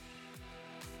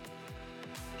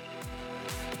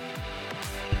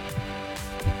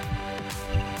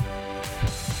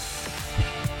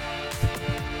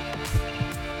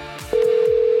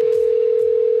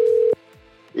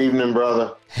evening,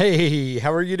 brother. Hey,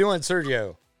 how are you doing,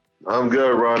 Sergio? I'm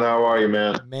good, Ron. How are you,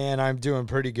 man? Man, I'm doing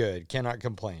pretty good. Cannot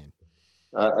complain.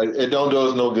 It don't do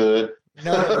us no good.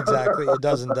 No, exactly. It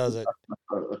doesn't, does it?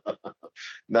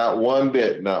 Not one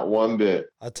bit. Not one bit.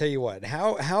 I'll tell you what.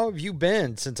 How have you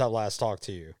been since I last talked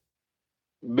to you?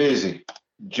 Busy.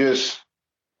 Just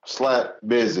slap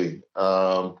busy.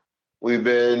 We've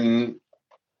been.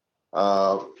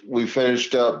 We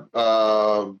finished up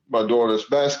my daughter's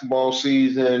basketball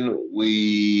season.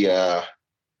 We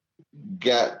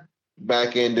got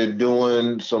back into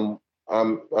doing some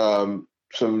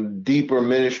deeper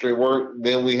ministry work.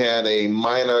 Then we had a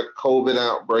minor COVID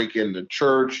outbreak in the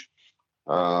church.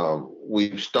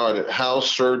 We started house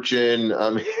searching. I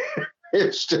mean,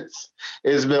 it's been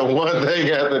one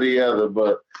thing after the other,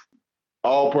 but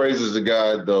all praises to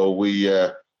God, though.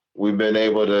 We've been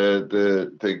able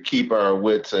to keep our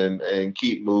wits and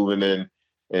keep moving in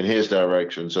his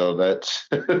direction. So that's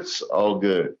it's all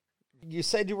good. You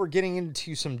said you were getting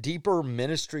into some deeper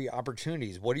ministry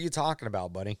opportunities. What are you talking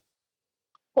about, buddy?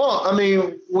 Well, I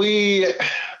mean, we've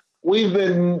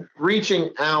been reaching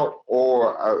out,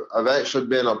 or I've actually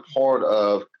been a part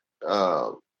of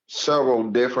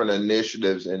several different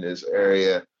initiatives in this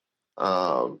area.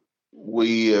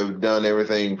 We have done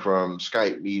everything from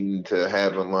Skype meeting to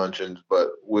having luncheons,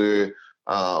 but we're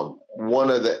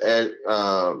one of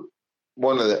the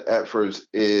efforts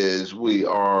is we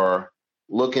are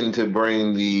looking to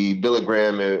bring the Billy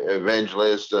Graham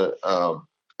Evangelist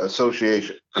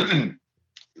Association to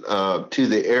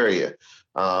the area.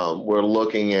 We're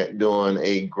looking at doing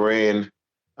a grand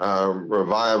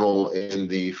revival in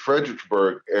the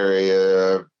Fredericksburg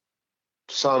area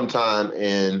sometime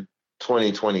in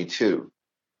 2022.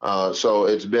 So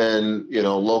it's been,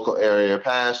 local area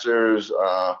pastors,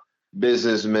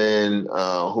 businessmen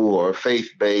who are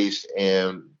faith-based,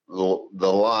 and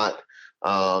the lot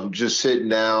just sitting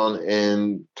down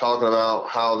and talking about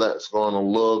how that's going to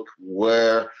look,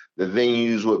 where the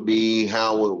venues would be,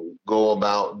 how we'll go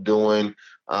about doing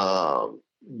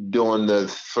the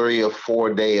 3 or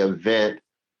 4 day event.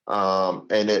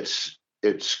 And it's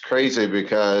crazy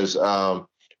because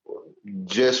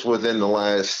just within the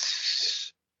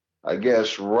last, I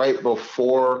guess, right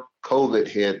before COVID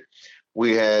hit,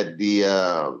 we had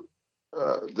the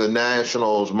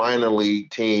Nationals minor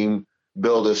league team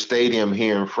build a stadium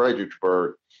here in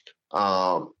Fredericksburg.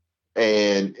 And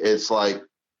it's like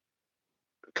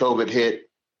COVID hit,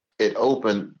 it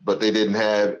opened, but they didn't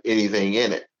have anything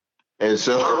in it. And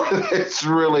so it's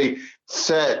really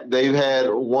set. They've had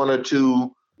 1 or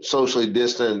 2 socially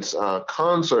distanced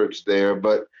concerts there,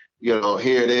 but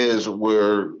here it is.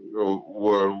 We're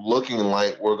looking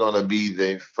like we're going to be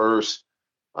the first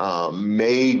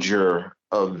major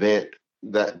event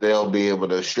that they'll be able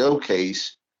to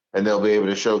showcase, and they'll be able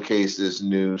to showcase this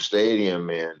new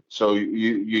stadium in. So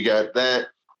you got that.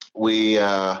 We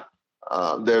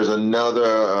there's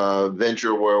another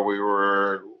venture where we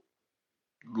were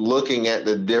looking at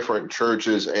the different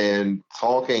churches and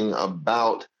talking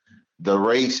about the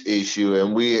race issue,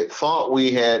 and we thought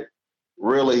we had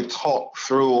really talked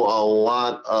through a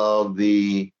lot of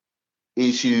the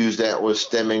issues that was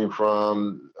stemming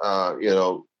from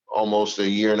almost a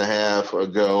year and a half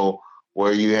ago,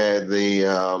 where you had the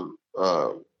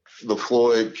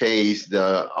Floyd case,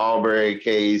 the Arbery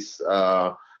case,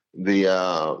 the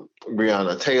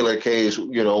Breonna Taylor case.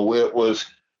 It was,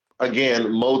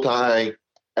 again,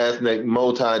 multi-ethnic,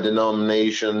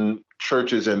 multi-denomination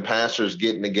churches and pastors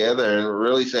getting together and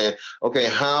really saying, okay,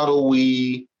 how do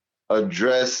we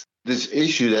address this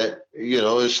issue that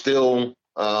is still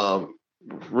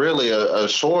really a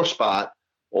sore spot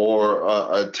or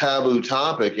a taboo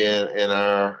topic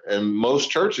in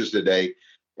most churches today.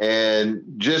 And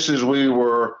just as we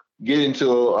were getting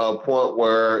to a point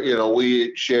where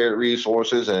we shared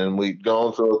resources and we'd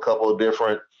gone through a couple of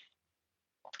different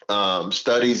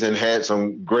studies and had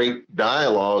some great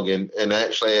dialogue, and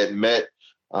actually had met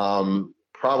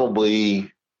probably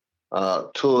 2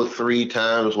 or 3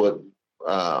 times with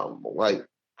like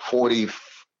 40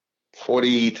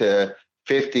 to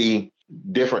 50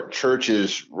 different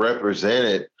churches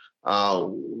represented.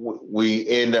 We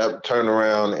end up turning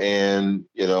around and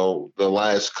the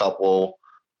last couple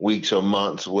weeks or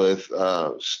months with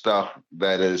stuff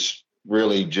that has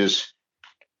really just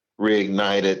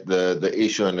reignited the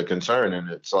issue and the concern. And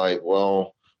it's like,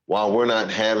 well, while we're not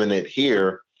having it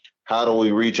here, how do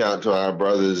we reach out to our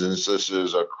brothers and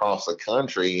sisters across the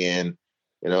country and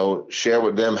share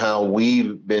with them how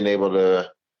we've been able to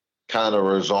kind of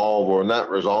resolve, or not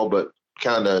resolve, but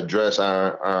kind of address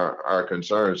our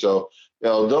concerns. So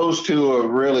those two have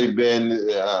really been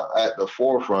at the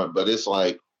forefront. But it's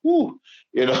like, whew,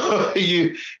 you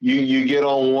get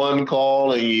on one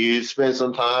call and you spend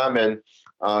some time, and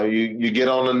you get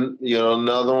on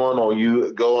another one, or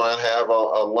you go and have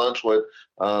a lunch with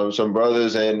some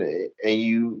brothers, and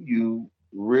you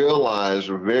realize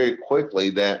very quickly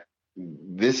that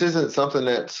this isn't something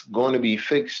that's going to be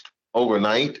fixed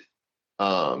overnight,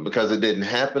 because it didn't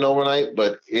happen overnight,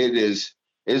 but it's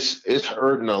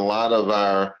hurting a lot of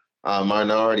our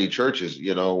minority churches.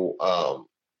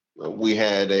 We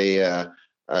had a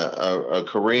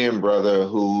Korean brother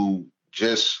who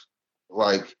just,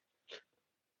 like,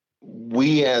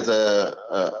 we as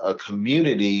a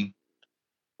community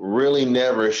really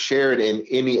never shared in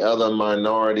any other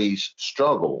minority's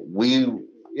struggle. We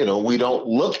don't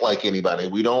look like anybody.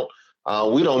 We don't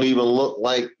even look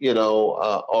like,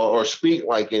 or speak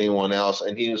like anyone else.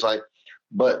 And he was like,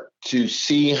 but to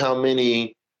see how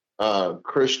many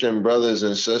Christian brothers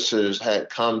and sisters had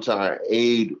come to our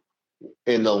aid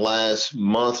in the last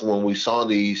month when we saw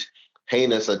these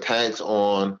heinous attacks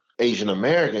on Asian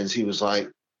Americans, he was like,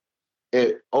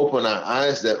 it opened our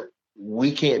eyes that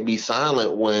we can't be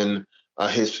silent when a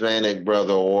Hispanic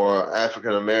brother or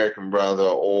African American brother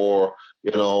or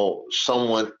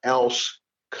someone else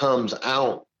comes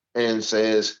out and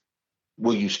says,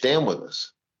 "Will you stand with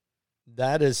us?"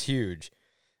 That is huge.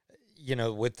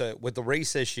 With the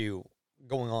race issue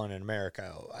going on in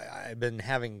America, I've been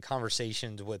having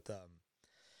conversations with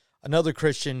another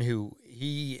Christian who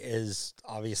he is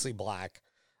obviously black.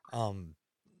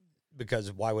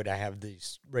 Because why would I have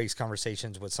these race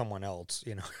conversations with someone else?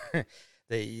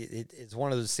 It's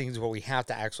one of those things where we have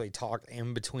to actually talk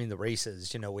in between the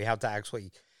races. We have to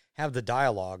actually have the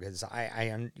dialogue, as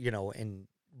and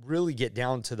really get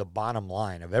down to the bottom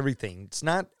line of everything. It's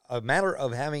not a matter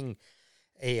of having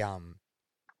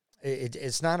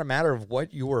it's not a matter of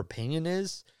what your opinion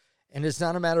is, and it's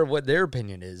not a matter of what their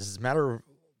opinion is. It's a matter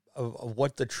of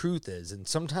what the truth is. And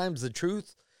sometimes the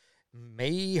truth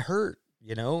may hurt.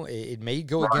 It may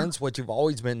go against what you've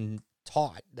always been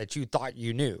taught, that you thought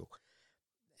you knew.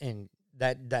 And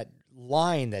that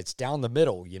line that's down the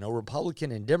middle,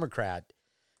 Republican and Democrat,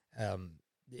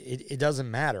 it doesn't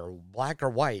matter, black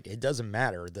or white, it doesn't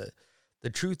matter. The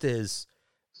truth is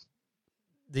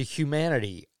the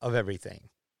humanity of everything.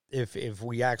 If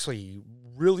we actually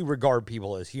really regard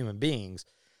people as human beings,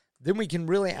 then we can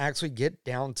really actually get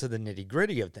down to the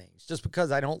nitty-gritty of things. Just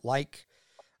because I don't like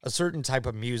a certain type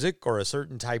of music or a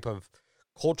certain type of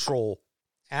cultural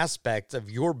aspect of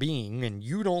your being, and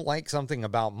you don't like something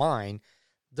about mine,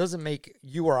 doesn't make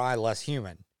you or I less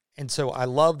human. And so I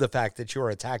love the fact that you're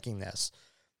attacking this,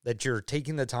 that you're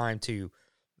taking the time to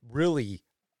really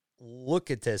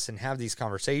look at this and have these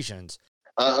conversations.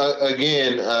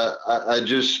 Again,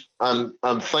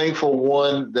 I'm thankful,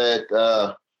 one, that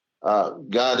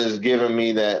God has given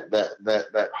me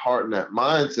that heart and that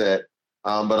mindset.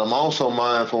 But I'm also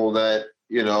mindful that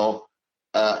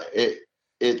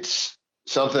it's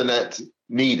something that's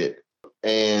needed,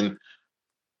 and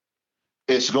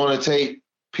it's going to take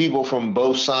people from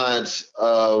both sides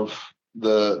of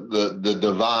the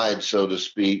divide, so to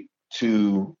speak,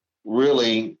 to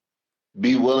really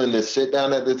be willing to sit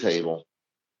down at the table,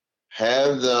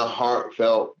 have the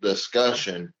heartfelt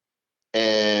discussion,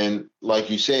 and, like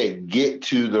you said, get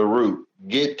to the root,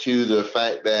 get to the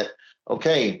fact that,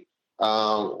 okay,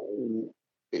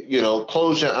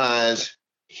 close your eyes,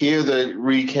 hear the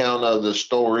recount of the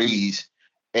stories,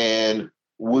 and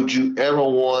would you ever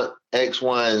want X,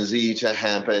 Y, and Z to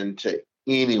happen to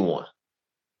anyone?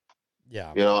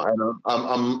 Yeah. And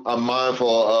I'm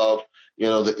mindful of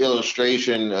the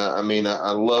illustration. I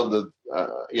love the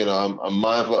I'm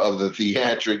mindful of the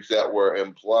theatrics that were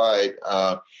implied,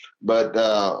 but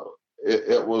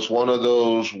it was one of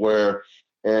those where,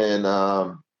 in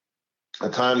A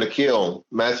Time to Kill,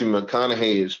 Matthew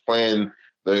McConaughey is playing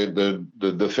the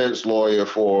defense lawyer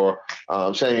for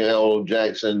Samuel L.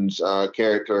 Jackson's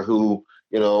character, who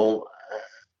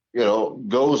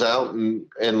goes out and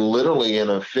literally, in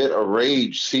a fit of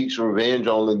rage, seeks revenge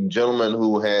on the gentleman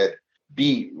who had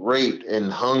beat, raped,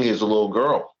 and hung his little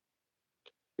girl.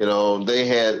 They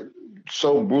had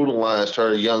so brutalized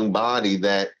her young body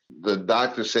that the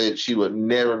doctor said she would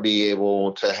never be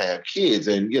able to have kids.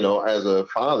 And, as a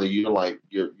father, you're like,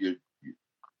 you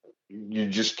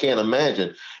just can't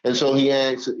imagine. And so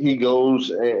he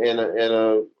goes in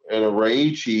a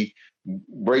rage. He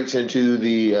breaks into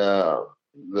the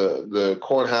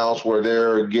courthouse where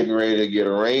they're getting ready to get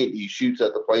arraigned. He shoots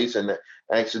at the place and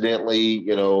accidentally,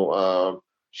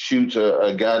 shoots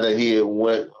a guy that he had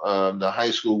went to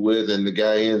high school with, and the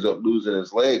guy ends up losing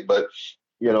his leg. But,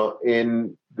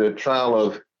 in the trial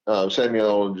of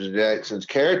Samuel L. Jackson's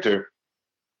character,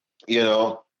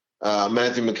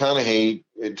 Matthew McConaughey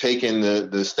taking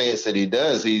the stance that he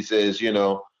does, he says,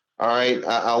 all right,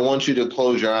 I want you to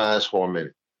close your eyes for a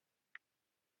minute.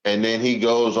 And then he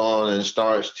goes on and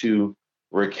starts to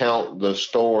recount the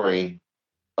story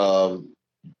of,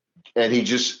 and he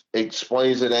just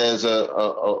explains it as a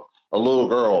little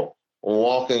girl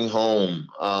walking home,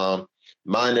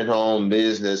 minding her own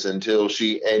business until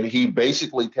and he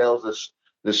basically tells us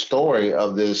the story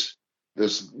of this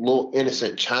little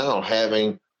innocent child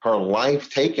having her life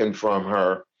taken from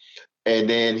her. And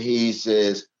then he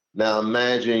says, now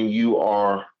imagine you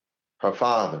are her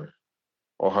father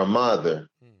or her mother.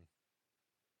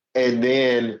 And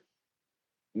then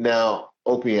now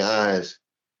open your eyes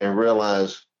and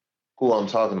realize who I'm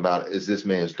talking about is this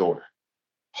man's daughter.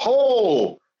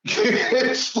 Oh, and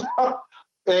it's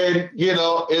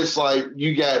like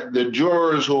you got the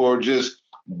jurors who are just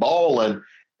bawling,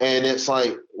 and it's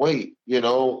like, wait,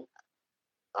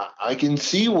 I can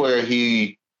see where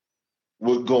he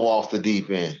would go off the deep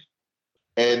end.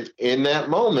 And in that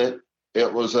moment,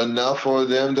 it was enough for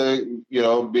them to,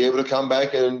 be able to come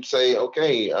back and say,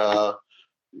 okay,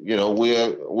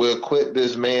 we'll acquit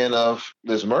this man of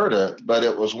this murder. But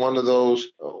it was one of those,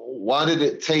 why did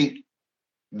it take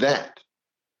that?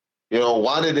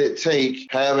 Why did it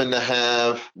take having to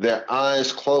have their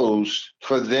eyes closed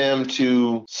for them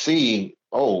to see,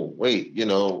 oh, wait,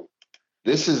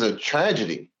 this is a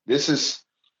tragedy. This is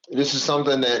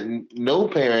something that no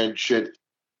parent should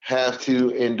have to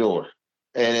endure.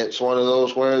 And it's one of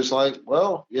those where it's like,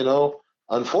 well,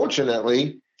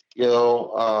 unfortunately,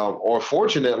 or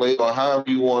fortunately, or however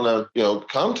you want to,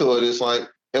 come to it, it's like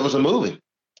it was a movie.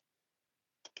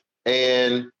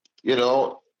 And,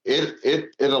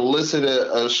 it elicited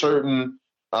a certain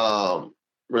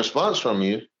response from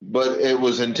you, but it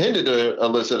was intended to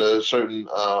elicit a certain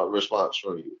response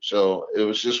from you. So it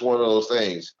was just one of those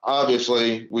things.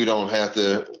 Obviously, we don't have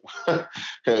to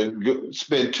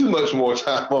spend too much more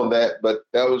time on that, but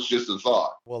that was just a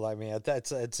thought. Well, I mean,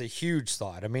 it's a huge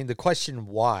thought. I mean, the question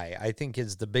why, I think,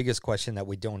 is the biggest question that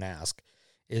we don't ask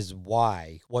is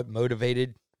why. What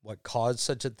motivated, what caused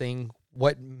such a thing,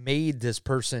 what made this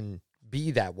person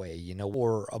be that way,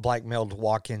 or a black male to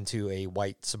walk into a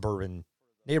white suburban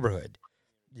neighborhood,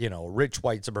 rich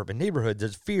white suburban neighborhood.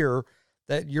 There's fear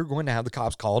that you're going to have the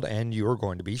cops called and you're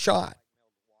going to be shot.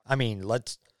 I mean,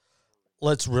 let's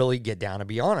really get down and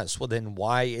be honest. Well, then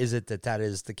why is it that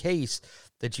is the case,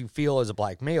 that you feel as a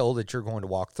black male that you're going to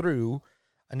walk through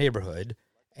a neighborhood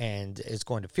and it's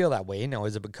going to feel that way? Now,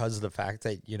 is it because of the fact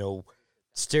that,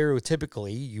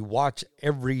 stereotypically you watch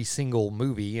every single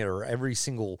movie or every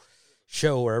single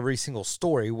show or every single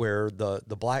story where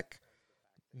the black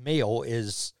male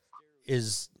is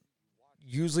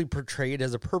usually portrayed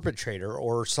as a perpetrator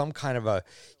or some kind of a,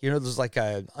 there's like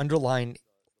a underlying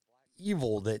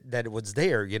evil that was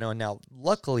there, Now,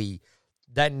 luckily,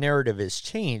 that narrative has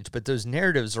changed, but those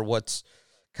narratives are what's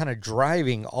kind of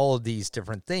driving all of these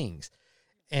different things.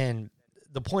 And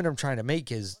the point I'm trying to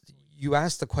make is you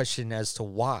ask the question as to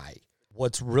why,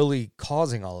 what's really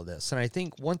causing all of this. And I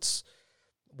think once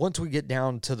we get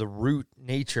down to the root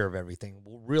nature of everything,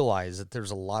 we'll realize that there's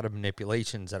a lot of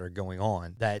manipulations that are going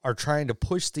on that are trying to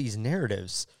push these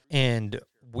narratives. And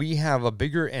we have a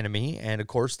bigger enemy. And of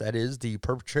course, that is the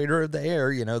perpetrator of the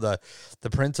air, the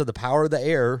prince of the power of the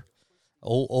air,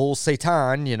 old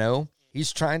Satan,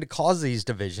 he's trying to cause these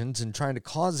divisions and trying to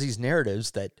cause these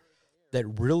narratives that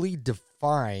really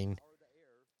define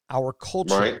our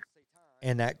culture. Right.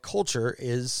 And that culture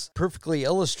is perfectly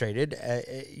illustrated,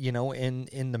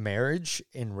 in the marriage,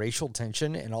 in racial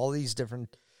tension, and all these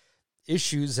different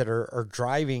issues that are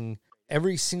driving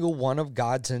every single one of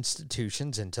God's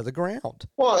institutions into the ground.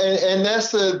 Well, and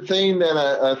that's the thing that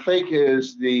I think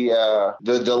is the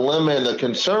dilemma and the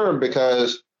concern,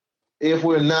 because if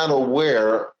we're not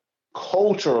aware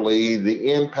culturally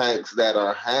the impacts that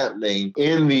are happening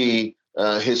in the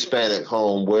Hispanic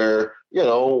home, where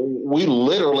we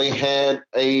literally had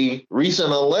a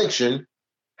recent election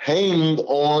hanged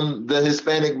on the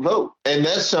Hispanic vote. And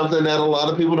that's something that a lot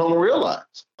of people don't realize.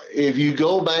 If you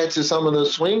go back to some of the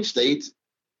swing states,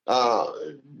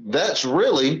 that's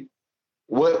really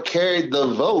what carried the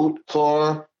vote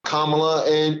for Kamala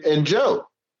and Joe.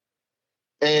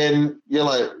 And you're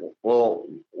like, well,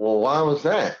 why was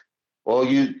that? Well,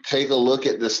 you take a look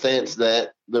at the stance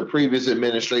that the previous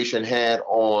administration had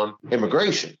on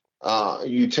immigration.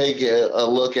 You take a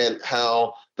look at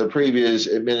how the previous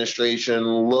administration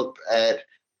looked at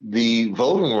the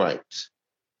voting rights.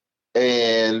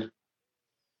 And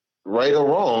right or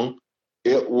wrong,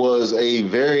 it was a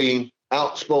very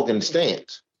outspoken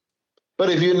stance. But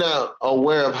if you're not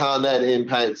aware of how that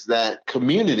impacts that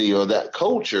community or that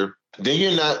culture, then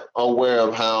you're not aware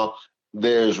of how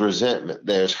there's resentment,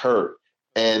 there's hurt.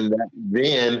 And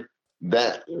then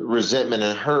that resentment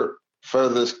and hurt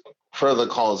further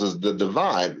causes the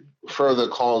divide, further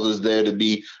causes there to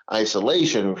be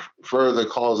isolation, further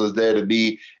causes there to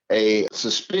be a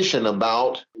suspicion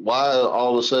about why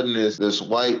all of a sudden is this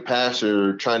white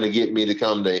pastor trying to get me to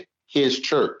come to his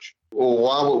church. Or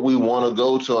why would we want to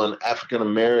go to an African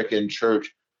American church?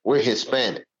 We're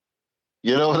Hispanic.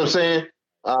 You know what I'm saying?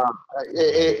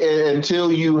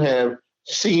 Until you have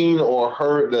seen or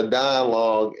heard the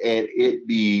dialogue and it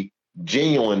be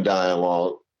genuine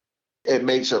dialogue, it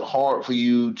makes it hard for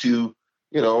you to,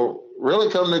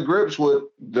 really come to grips with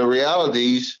the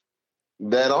realities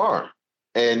that are.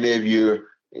 And if you're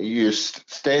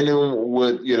standing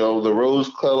with, the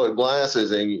rose-colored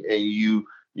glasses and you're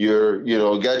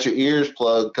got your ears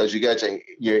plugged because you got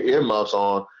your earmuffs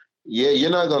on, you're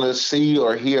not going to see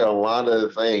or hear a lot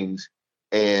of things.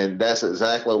 And that's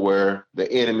exactly where the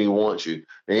enemy wants you.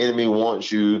 The enemy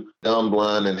wants you dumb,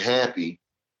 blind, and happy,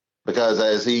 because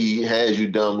as he has you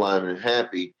dumb, blind, and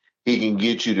happy, he can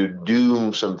get you to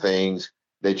do some things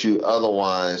that you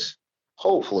otherwise,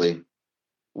 hopefully,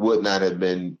 would not have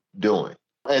been doing.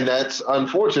 And that's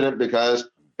unfortunate because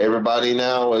everybody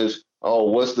now is, oh,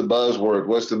 what's the buzzword?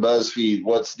 What's the BuzzFeed?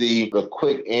 What's the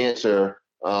quick answer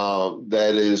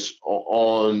that is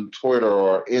on Twitter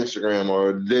or Instagram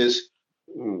or this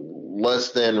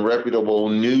less than reputable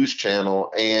news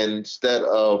channel? And instead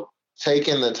of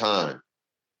taking the time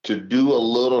to do a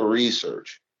little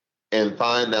research and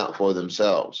find out for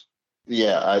themselves.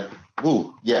 Yeah.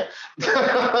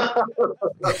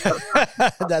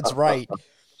 That's right.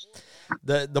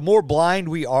 The more blind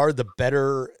we are, the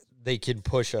better they can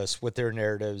push us with their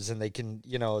narratives, and they can,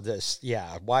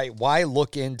 why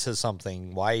look into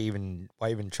something? Why even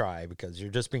try? Because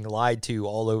you're just being lied to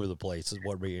all over the place is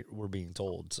what we're being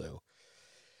told. So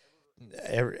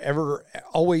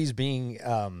always being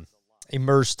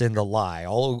immersed in the lie,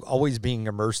 always being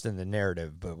immersed in the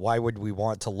narrative. But why would we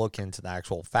want to look into the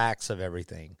actual facts of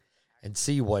everything and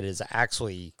see what is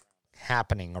actually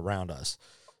happening around us?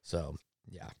 So,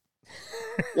 yeah.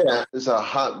 Yeah, it's a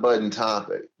hot button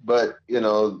topic. But,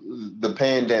 the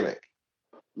pandemic,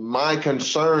 my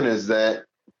concern is that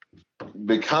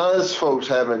because folks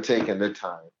haven't taken the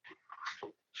time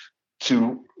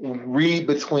to read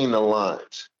between the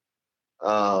lines,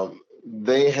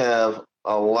 they have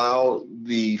allowed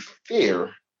the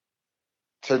fear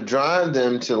to drive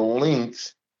them to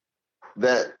lengths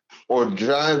or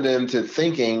drive them to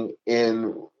thinking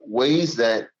in ways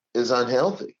that is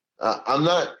unhealthy. I'm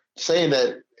not saying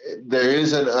that there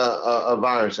isn't a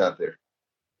virus out there.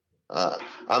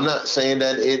 I'm not saying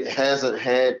that it hasn't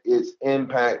had its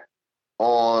impact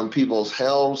on people's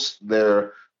health,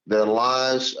 their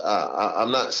lives.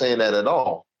 I'm not saying that at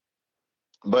all.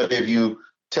 But if you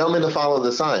tell me to follow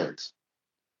the science,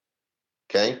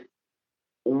 okay,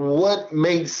 what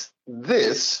makes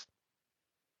this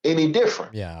any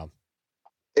different? Yeah.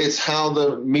 It's how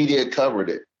the media covered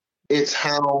it. It's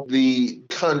how the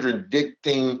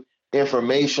contradicting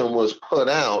information was put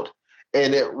out,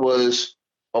 and it was,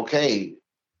 okay,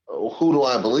 who do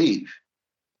I believe?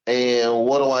 And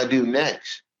what do I do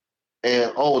next?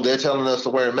 And, they're telling us to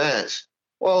wear masks.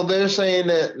 Well, they're saying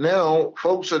that now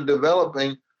folks are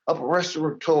developing upper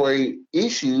respiratory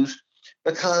issues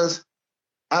because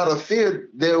out of fear,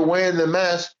 they're wearing the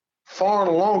mask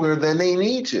far longer than they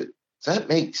need to. Does that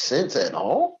make sense at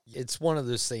all? It's one of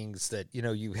those things that,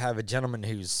 you have a gentleman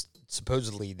who's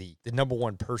supposedly the number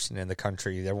one person in the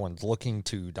country. Everyone's looking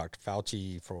to Dr.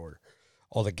 Fauci for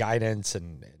all the guidance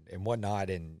and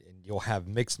whatnot, and you'll have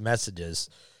mixed messages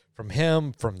from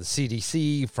him, from the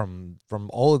CDC, from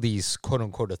all of these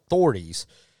quote-unquote authorities.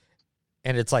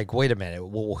 And it's like, wait a minute,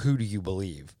 well, who do you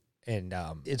believe? And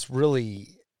it's really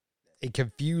a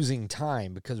confusing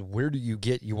time, because where do you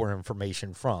get your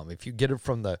information from? If you get it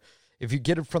from the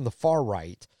far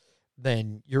right,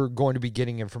 then you're going to be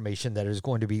getting information that is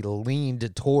going to be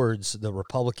leaned towards the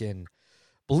Republican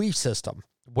belief system.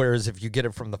 Whereas if you get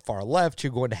it from the far left,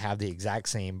 you're going to have the exact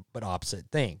same but opposite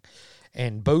thing.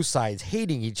 And both sides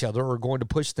hating each other are going to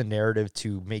push the narrative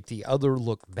to make the other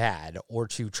look bad, or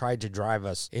to try to drive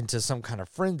us into some kind of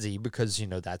frenzy, because,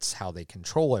 that's how they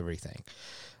control everything.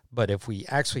 But if we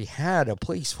actually had a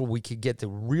place where we could get the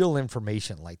real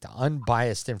information, like the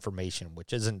unbiased information,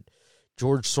 which isn't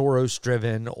George Soros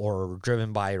driven or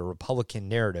driven by a Republican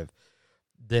narrative,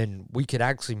 then we could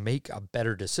actually make a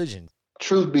better decision.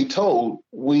 Truth be told,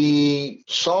 we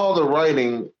saw the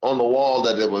writing on the wall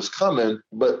that it was coming,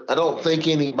 but I don't think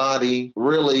anybody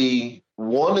really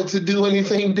wanted to do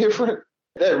anything different.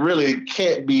 That really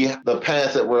can't be the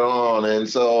path that we're on. And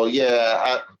so,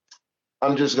 yeah,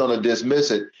 I'm just going to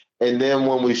dismiss it. And then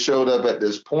when we showed up at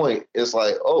this point, it's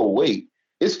like, oh, wait,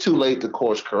 it's too late to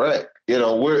course correct.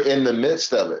 We're in the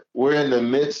midst of it. We're in the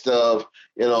midst of,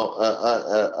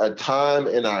 a time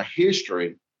in our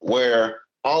history where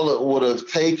all it would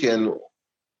have taken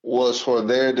was for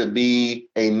there to be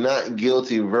a not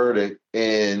guilty verdict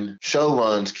in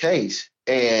Chauvin's case.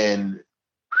 And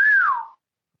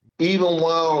even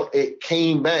while it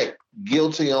came back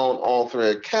guilty on all three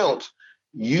accounts,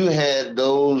 you had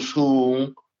those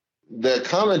who their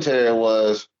commentary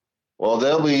was, well,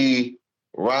 they'll be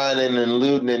rioting and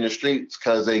looting in the streets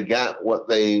because they got what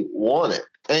they wanted.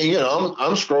 And,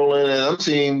 I'm scrolling and I'm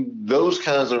seeing those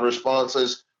kinds of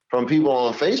responses from people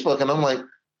on Facebook. And I'm like,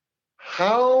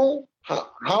 how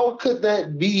could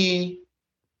that be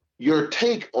your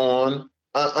take on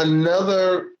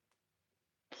another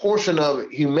portion of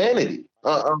humanity,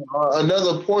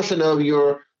 another portion of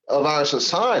our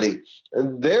society?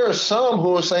 And there are some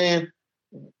who are saying,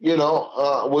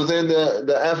 within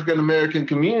the African American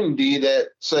community that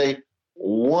say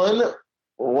one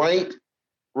right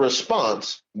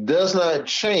response does not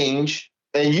change,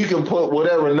 and you can put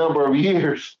whatever number of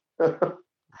years,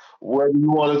 whether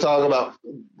you want to talk about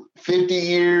 50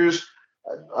 years,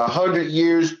 100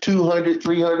 years, 200,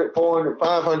 300, 400,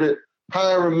 500,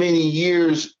 however many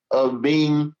years of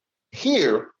being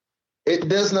here, it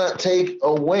does not take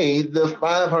away the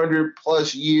 500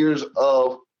 plus years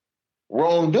of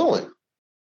wrongdoing.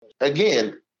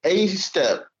 Again, a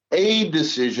step, a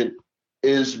decision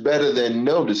is better than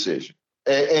no decision.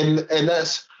 And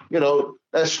that's,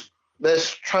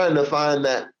 that's trying to find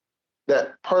that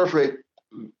perfect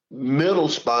middle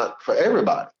spot for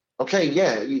everybody. Okay,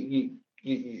 yeah, you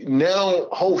now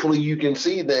hopefully you can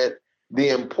see that the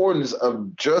importance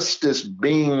of justice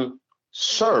being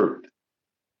served,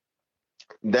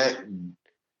 that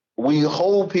we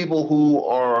hold people who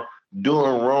are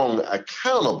doing wrong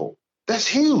accountable. That's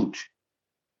huge,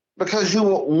 because you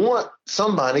would want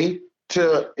somebody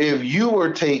to, if you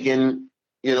were taken,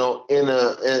 in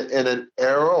an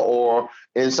error or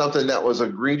in something that was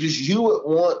egregious, you would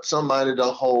want somebody to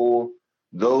hold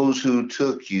those who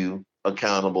took you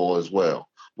accountable as well.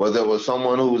 Whether it was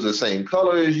someone who was the same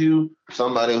color as you,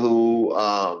 somebody who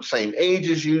same age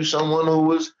as you, someone who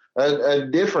was a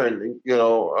different,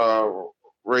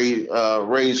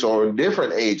 race or a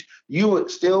different age, you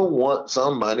would still want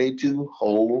somebody to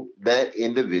hold that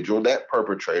individual, that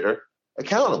perpetrator,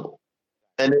 accountable.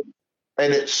 And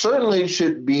it certainly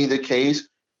should be the case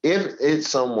if it's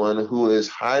someone who is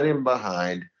hiding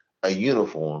behind a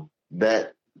uniform,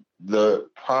 that the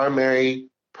primary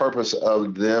purpose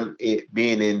of them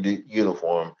being in the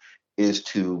uniform is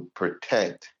to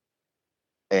protect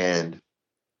and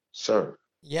serve.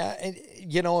 Yeah, and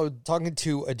talking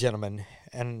to a gentleman,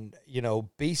 and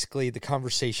basically the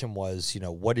conversation was,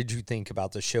 what did you think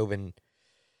about the Chauvin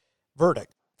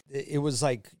verdict? It was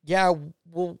like, yeah,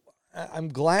 well, I'm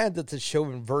glad that the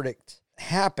Chauvin verdict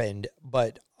happened,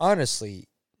 but honestly,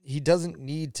 he doesn't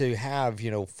need to have,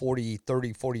 40,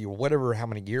 30, 40, or whatever, how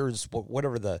many years,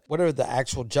 whatever the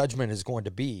actual judgment is going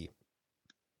to be.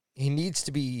 He needs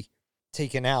to be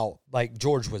taken out like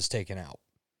George was taken out.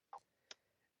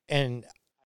 And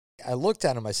I looked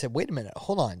at him, I said, wait a minute,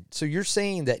 hold on. So you're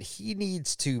saying that he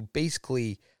needs to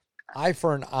basically, eye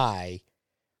for an eye,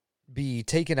 be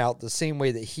taken out the same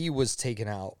way that he was taken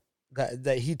out,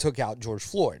 that he took out George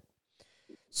Floyd.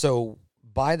 So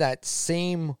by that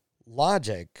same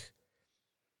logic,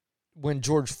 when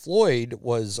George Floyd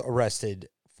was arrested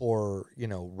for,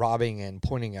 robbing and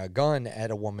pointing a gun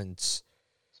at a woman's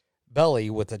belly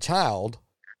with a child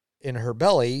in her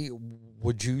belly,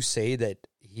 would you say that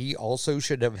he also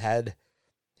should have had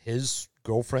his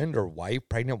girlfriend or wife,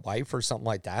 pregnant wife or something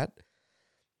like that,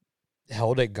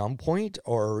 held at gunpoint?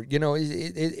 Or,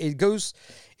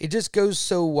 it just goes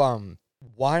so,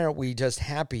 why aren't we just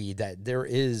happy that there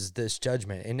is this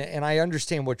judgment? And I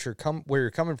understand where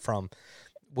you're coming from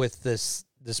with this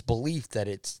belief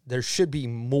that there should be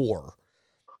more.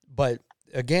 But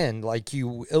again, like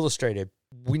you illustrated,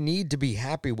 we need to be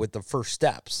happy with the first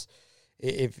steps.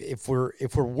 If we're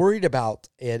worried about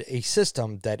a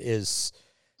system that is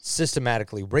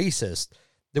systematically racist,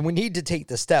 then we need to take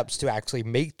the steps to actually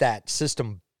make that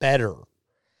system better.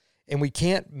 And we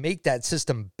can't make that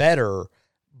system better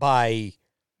by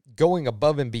going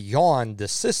above and beyond the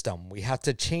system. We have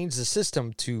to change the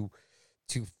system to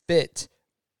fit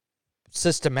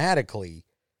systematically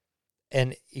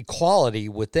and equality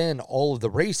within all of the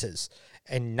races,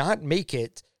 and not make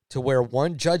it to where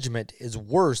one judgment is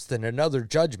worse than another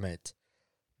judgment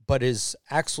but is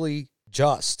actually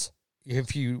just,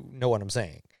 if you know what I'm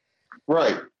saying.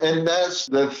 Right. And that's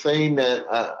the thing that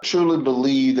I truly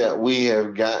believe that we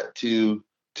have got to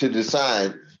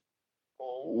decide.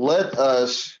 Let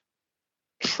us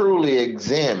truly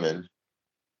examine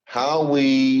how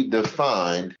we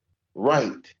define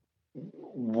right.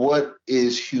 What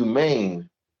is humane?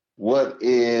 What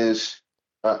is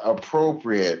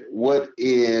appropriate? What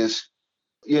is,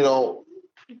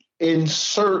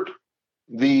 insert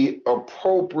the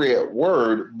appropriate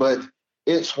word, but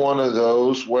it's one of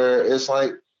those where it's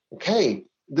like, okay,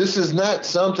 this is not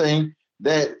something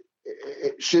that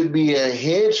it should be a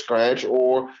head scratch,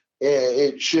 or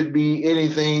it should be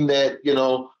anything that,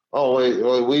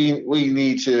 oh, we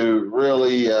need to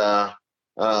really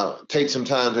take some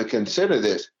time to consider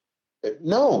this.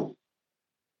 No,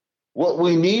 what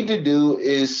we need to do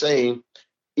is say,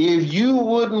 if you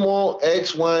wouldn't want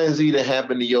X, Y, and Z to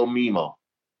happen to your Mimo,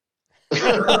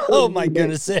 Oh my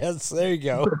goodness, yes, there you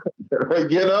go.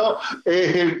 If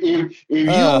you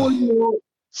wouldn't want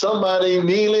somebody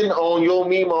kneeling on your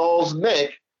Mima's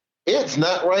neck, it's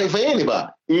not right for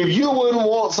anybody. If you wouldn't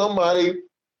want somebody,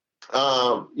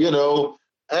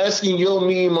 asking your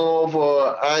Mimo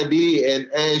for ID, and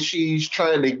as she's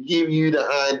trying to give you the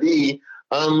ID,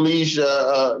 unleash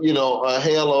a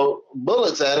hail of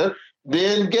bullets at her,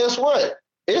 then guess what?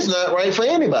 It's not right for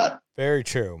anybody. Very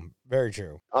true. Very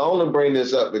true. I only bring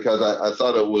this up because I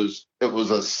thought it was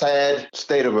a sad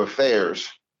state of affairs.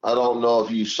 I don't know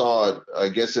if you saw it. I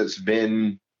guess it's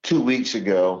been 2 weeks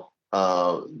ago.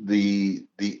 The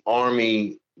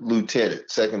Army lieutenant,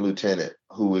 second lieutenant,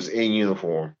 who was in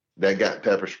uniform, that got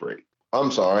pepper sprayed.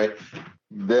 I'm sorry.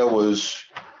 There was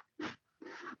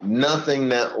nothing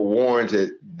that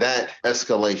warranted that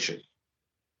escalation.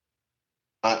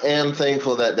 I am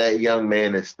thankful that that young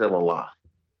man is still alive.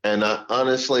 And I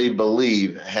honestly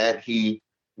believe, had he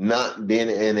not been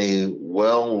in a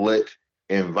well-lit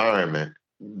environment,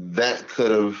 that could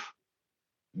have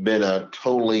been a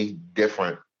totally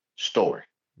different story.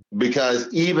 Because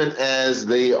even as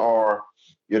they are,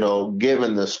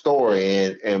 given the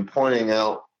story and pointing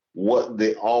out what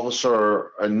the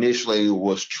officer initially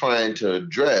was trying to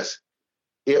address,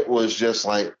 it was just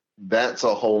like, that's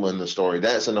a hole in the story.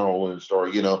 That's a hole in the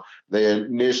story. They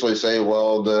initially say,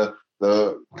 well, the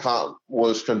cop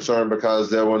was concerned because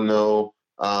there were no,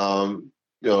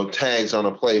 tags on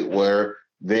a plate, where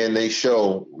then they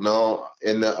show, no,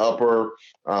 in the upper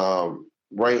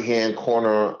right-hand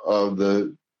corner of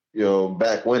the,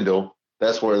 back window,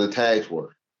 that's where the tags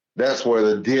were. That's where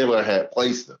the dealer had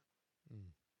placed them.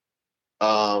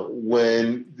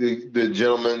 When the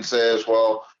gentleman says,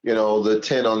 well, the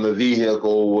tint on the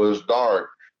vehicle was dark,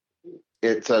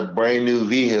 it's a brand new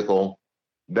vehicle.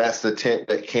 That's the tint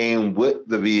that came with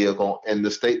the vehicle, and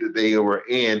the state that they were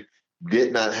in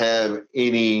did not have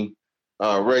any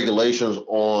regulations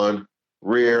on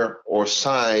rear or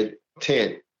side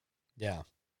tint. Yeah.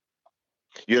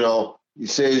 It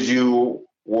says you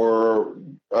were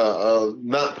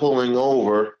not pulling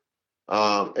over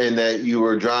and that you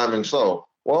were driving slow.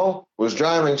 Well, was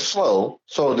driving slow,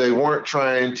 so they weren't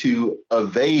trying to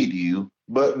evade you,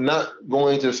 but not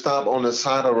going to stop on the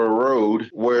side of a road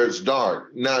where it's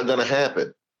dark. Not going to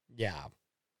happen. Yeah.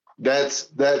 That's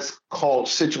called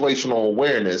situational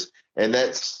awareness, and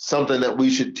that's something that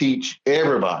we should teach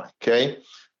everybody, okay?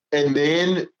 And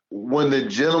then when the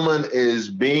gentleman is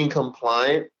being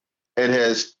compliant and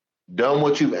has done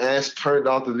what you've asked, turned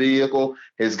off the vehicle,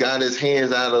 has got his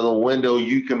hands out of the window,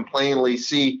 you can plainly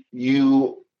see,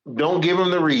 you don't give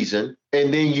him the reason,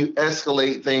 and then you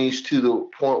escalate things to the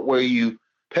point where you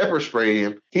pepper spray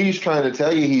him. He's trying to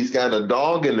tell you he's got a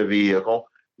dog in the vehicle.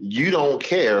 You don't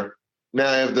care.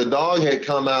 Now, if the dog had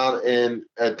come out and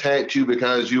attacked you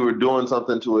because you were doing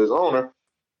something to his owner,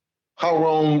 how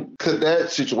wrong could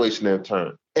that situation have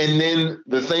turned? And then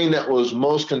the thing that was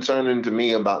most concerning to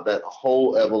me about that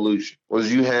whole evolution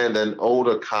was you had an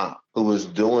older cop who was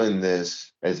doing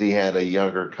this as he had a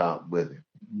younger cop with him.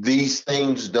 These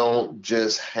things don't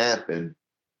just happen.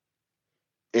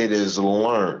 It is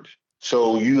learned.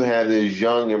 So you have this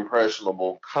young,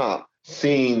 impressionable cop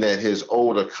seeing that his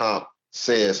older cop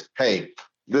says, hey,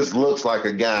 this looks like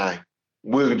a guy.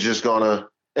 We're just going to,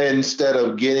 instead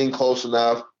of getting close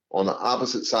enough on the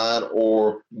opposite side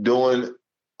or doing,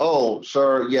 oh,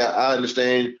 sir, yeah, I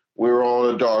understand. We're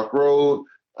on a dark road.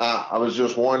 I was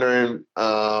just wondering,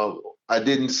 I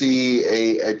didn't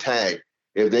see a tag.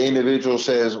 If the individual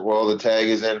says, well, the tag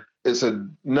is in, it's a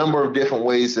number of different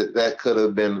ways that could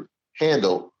have been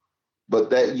handled. But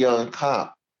that young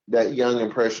cop, that young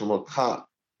impressionable cop,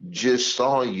 just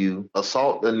saw you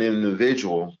assault an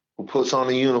individual who puts on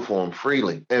a uniform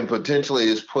freely and potentially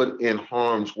is put in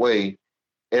harm's way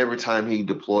every time he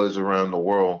deploys around the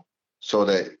world so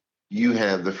that you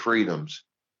have the freedoms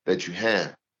that you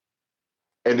have.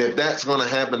 And if that's going to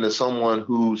happen to someone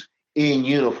who's in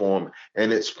uniform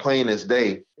and it's plain as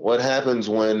day, what happens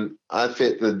when I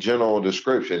fit the general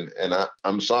description? And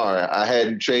I'm sorry, I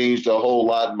hadn't changed a whole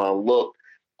lot in my look.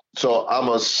 So I'm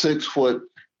a 6 foot,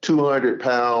 200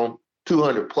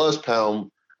 plus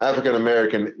pound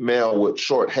African-American male with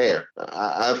short hair.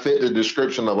 I fit the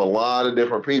description of a lot of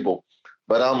different people,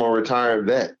 but I'm a retired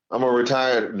vet. I'm a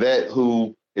retired vet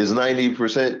who is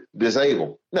 90%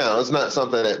 disabled. Now, it's not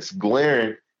something that's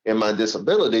glaring in my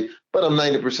disability, but I'm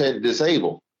 90%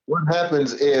 disabled. What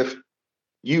happens if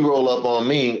you roll up on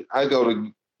me, I go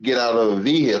to get out of a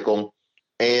vehicle,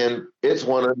 and it's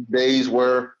one of the days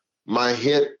where my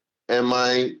hip and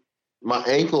my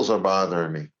ankles are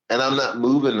bothering me, and I'm not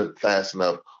moving fast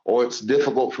enough, or it's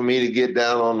difficult for me to get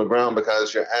down on the ground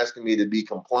because you're asking me to be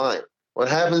compliant. What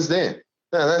happens then?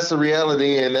 Now, that's the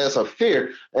reality, and that's a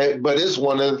fear. But it's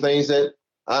one of the things that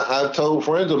I've told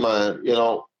friends of mine, you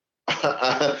know,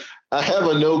 I have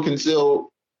a no concealed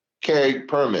carry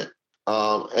permit.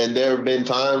 And there have been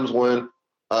times when,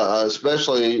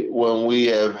 especially when we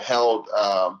have held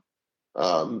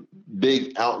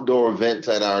big outdoor events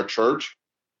at our church,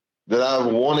 that I've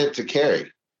wanted to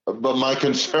carry. But my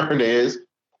concern is,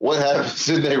 what happens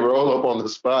if they roll up on the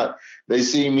spot? They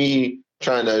see me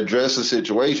trying to address the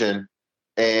situation,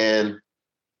 and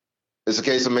it's a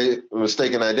case of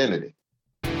mistaken identity.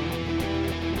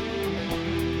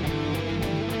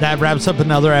 That wraps up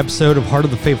another episode of Heart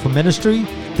of the Faithful Ministry.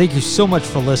 Thank you so much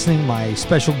for listening. My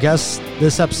special guest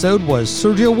this episode was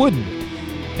Sergio Wooden.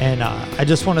 And I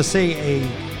just want to say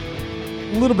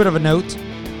a little bit of a note.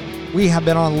 We have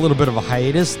been on a little bit of a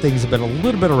hiatus. Things have been a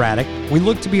little bit erratic. We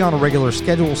look to be on a regular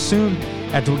schedule soon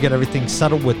after we get everything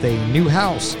settled with a new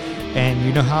house. And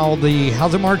you know how the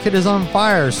housing market is on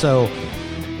fire, so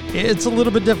it's a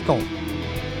little bit difficult.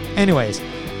 Anyways,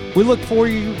 we look for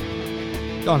you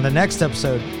on the next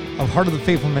episode of Heart of the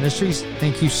Faithful Ministries.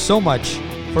 Thank you so much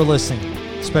for listening.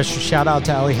 Special shout out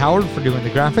to Allie Howard for doing the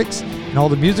graphics, and all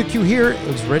the music you hear, it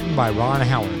was written by Ron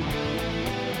Howard.